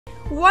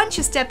Once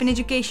you step in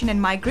Education and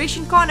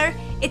Migration Corner,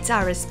 it's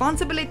our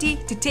responsibility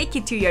to take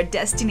you to your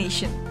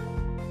destination.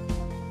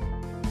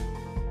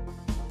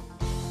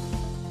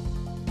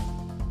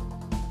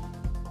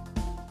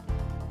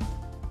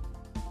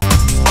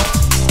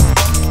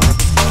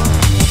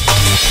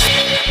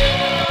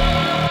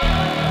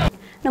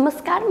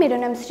 नमस्कार, मेरो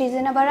नाम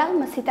सृजना बराल,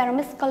 म सीता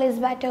रमेश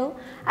कलेजबाट हो।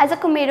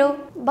 आजको मेरो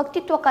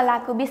वक्तित्व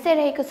कलाको विषय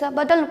रहेको छ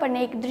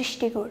बदल्नुपर्ने एक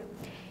दृष्टिकोण।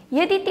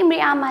 यदि तिम्री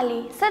आमाले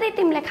सधैँ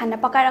तिमीलाई खाना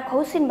पकाएर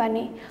खुवाउँछिन्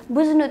भने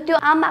बुझ्नु त्यो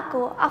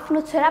आमाको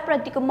आफ्नो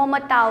छोराप्रतिको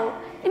ममता हो,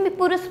 तिमी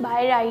पुरुष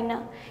भएर हैन।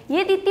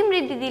 यदि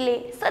तिम्री दिदीले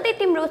सधैँ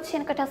तिम्रो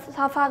ओछ्यान कोठा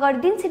सफा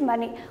गरिदिन्छन्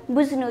भने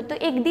बुझ्नु त्यो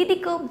एक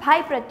दिदीको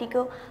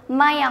भाइप्रतिको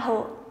माया हो,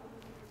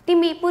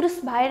 तिमी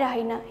पुरुष भएर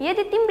हैन।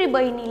 यदि तिम्री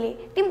बहिनीले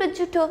तिम्रो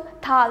जुठो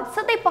थाल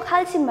सधैँ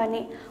पखाल्छिन्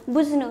भने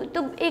बुझ्नु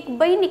त्यो एक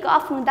बहिनीको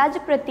आफ्नो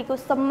दाजुप्रतिको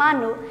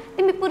सम्मान हो,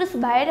 तिमी पुरुष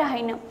भएर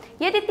हैन।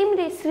 यदि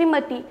तिम्री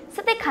श्रीमती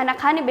सधैँ खाना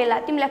खाने बेला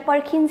तिमीलाई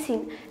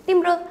पर्खिन्छन्,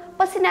 तिम्रो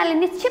पसिनाले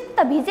निक्षिप्त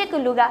भिजेको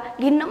लुगा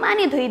घिन्न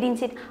मानी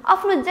धोइदिन्छन्,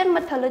 आफ्नो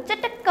जन्मथलो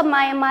चटक्क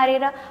माया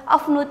मारेर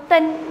आफ्नो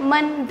तन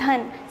मन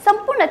धन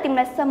सम्पूर्ण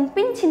तिमीलाई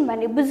सम्पिन्छन्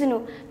भने बुझ्नु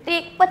त्यो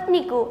एक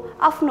पत्नीको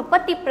आफ्नो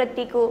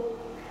पतिप्रतिको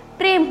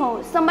प्रेम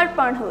हो,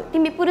 समर्पण हो,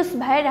 तिमी पुरुष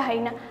भएर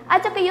हैन।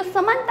 आजको यो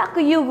समानताको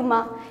युगमा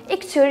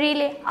एक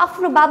छोरीले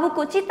आफ्नो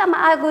बाबुको चितामा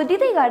आगो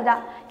दिँदै गर्दा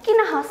किन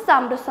हाँस्छ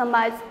हाम्रो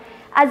समाज?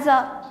 आज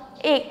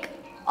एक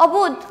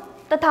अबोध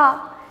तथा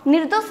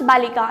निर्दोष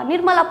बालिका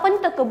निर्मला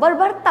पन्तको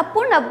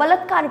बर्बरतापूर्ण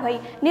बलात्कार भई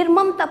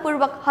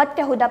निर्ममतापूर्वक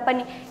हत्या हुँदा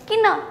पनि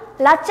किन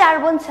लाचार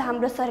बन्छ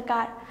हाम्रो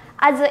सरकार?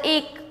 आज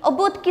एक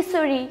अबोध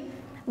किशोरी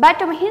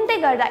बाटोमा हिँड्दै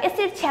गर्दा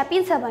यसरी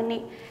छ्यापिन्छ भने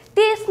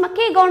त्यसमा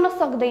केही गर्न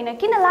सक्दैन,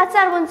 किन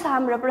लाचार बन्छ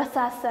हाम्रो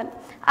प्रशासन?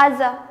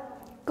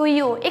 आजको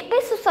यो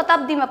 21औं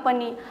शताब्दीमा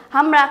पनि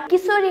हाम्रा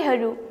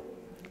किशोरीहरू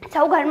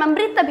छाउघरमा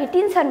मृत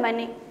भेटिन्छन्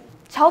भने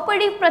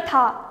छाउपडी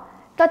प्रथा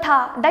तथा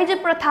दाइजो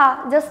प्रथा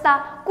जस्ता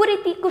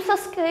कुरीति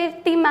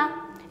कुसंस्कृतिमा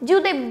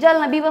जिउँदै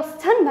जल्न विवश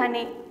छन्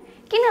भने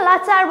किन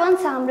लाचार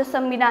बन्छ हाम्रो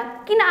संविधान?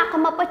 किन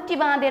आँखामा पट्टी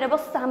बाँधेर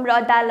बस्छ हाम्रो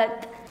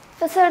अदालत?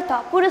 तसर्थ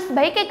पुरुष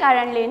भएकै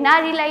कारणले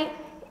नारीलाई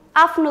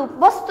आफ्नो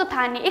वस्तु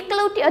थाने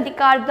एकलौटी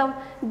अधिकार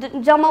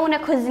जमाउन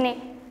खोज्ने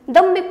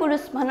दम्बी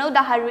पुरुष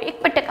भनौदाहरू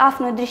एकपटक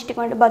आफ्नो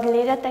दृष्टिकोण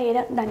बदलेर त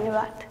हेर।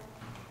 धन्यवाद।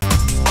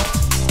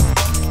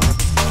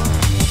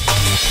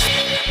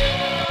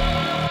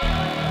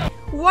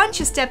 Once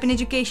you step in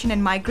Education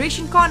and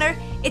Migration Corner,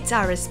 it's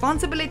our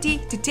responsibility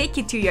to take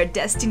you to your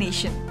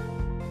destination.